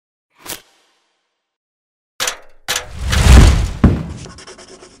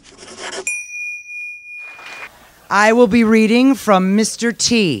I will be reading from Mr.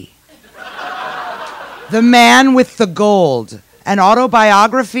 T, The Man with the Gold, an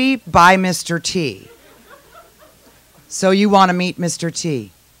autobiography by Mr. T. So you want to meet Mr.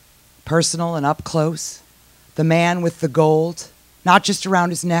 T, personal and up close, the man with the gold, not just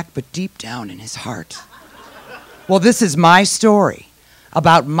around his neck, but deep down in his heart. Well, this is my story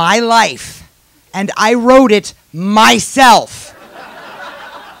about my life, and I wrote it myself.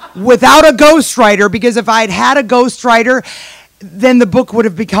 Without a ghostwriter, because if I'd had a ghostwriter, then the book would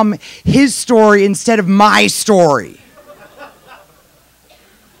have become his story instead of my story.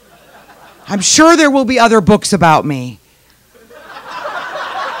 I'm sure there will be other books about me.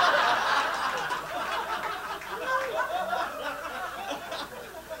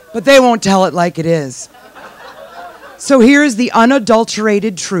 But they won't tell it like it is. So here's the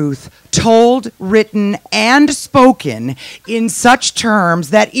unadulterated truth, told, written, and spoken in such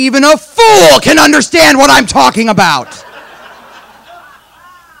terms that even a fool can understand what I'm talking about.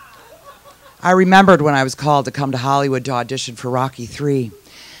 I remembered when I was called to come to Hollywood to audition for Rocky III.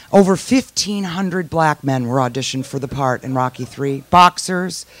 Over 1,500 black men were auditioned for the part in Rocky III.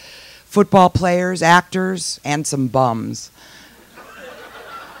 Boxers, football players, actors, and some bums.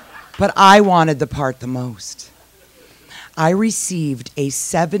 But I wanted the part the most. I received a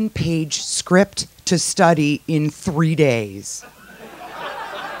 7-page script to study in 3 days.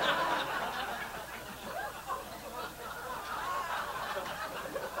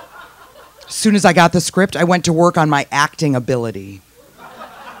 As soon as I got the script, I went to work on my acting ability.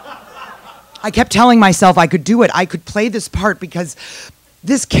 I kept telling myself I could do it. I could play this part because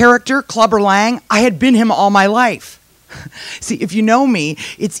this character, Clubber Lang, I had been him all my life. See, if you know me,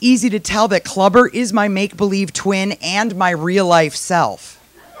 it's easy to tell that Clubber is my make-believe twin and my real-life self.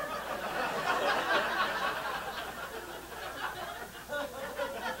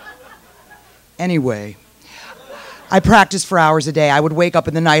 Anyway, I practiced for hours a day. I would wake up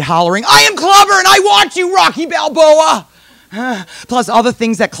in the night hollering, "I am Clubber and I want you, Rocky Balboa!" Plus, all the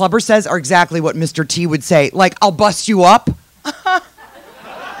things that Clubber says are exactly what Mr. T would say, like, "I'll bust you up."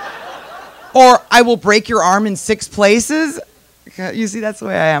 Or, "I will break your arm in 6 places." You see, that's the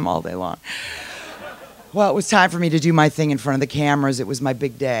way I am all day long. Well, it was time for me to do my thing in front of the cameras. It was my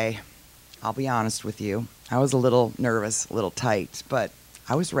big day. I'll be honest with you. I was a little nervous, a little tight, but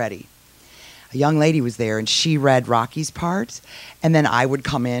I was ready. A young lady was there, and she read Rocky's part, and then I would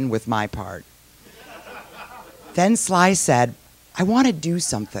come in with my part. Then Sly said, "I want to do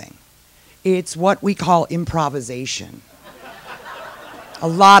something. It's what we call improvisation. A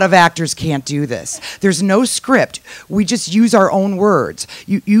lot of actors can't do this. There's no script. We just use our own words.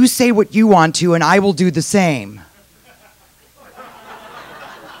 You say what you want to, and I will do the same."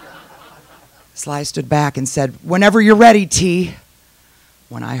 Sly stood back and said, "Whenever you're ready, T."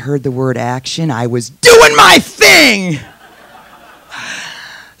 When I heard the word action, I was doing my thing.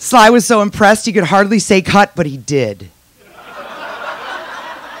 Sly was so impressed he could hardly say cut, but he did.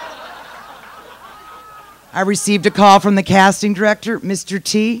 I received a call from the casting director. "Mr.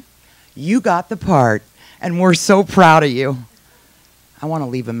 T, you got the part, and we're so proud of you. I want to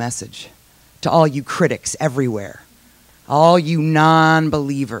leave a message to all you critics everywhere, all you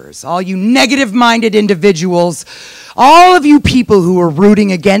non-believers, all you negative-minded individuals, all of you people who are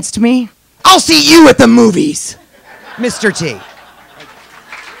rooting against me. I'll see you at the movies. Mr. T."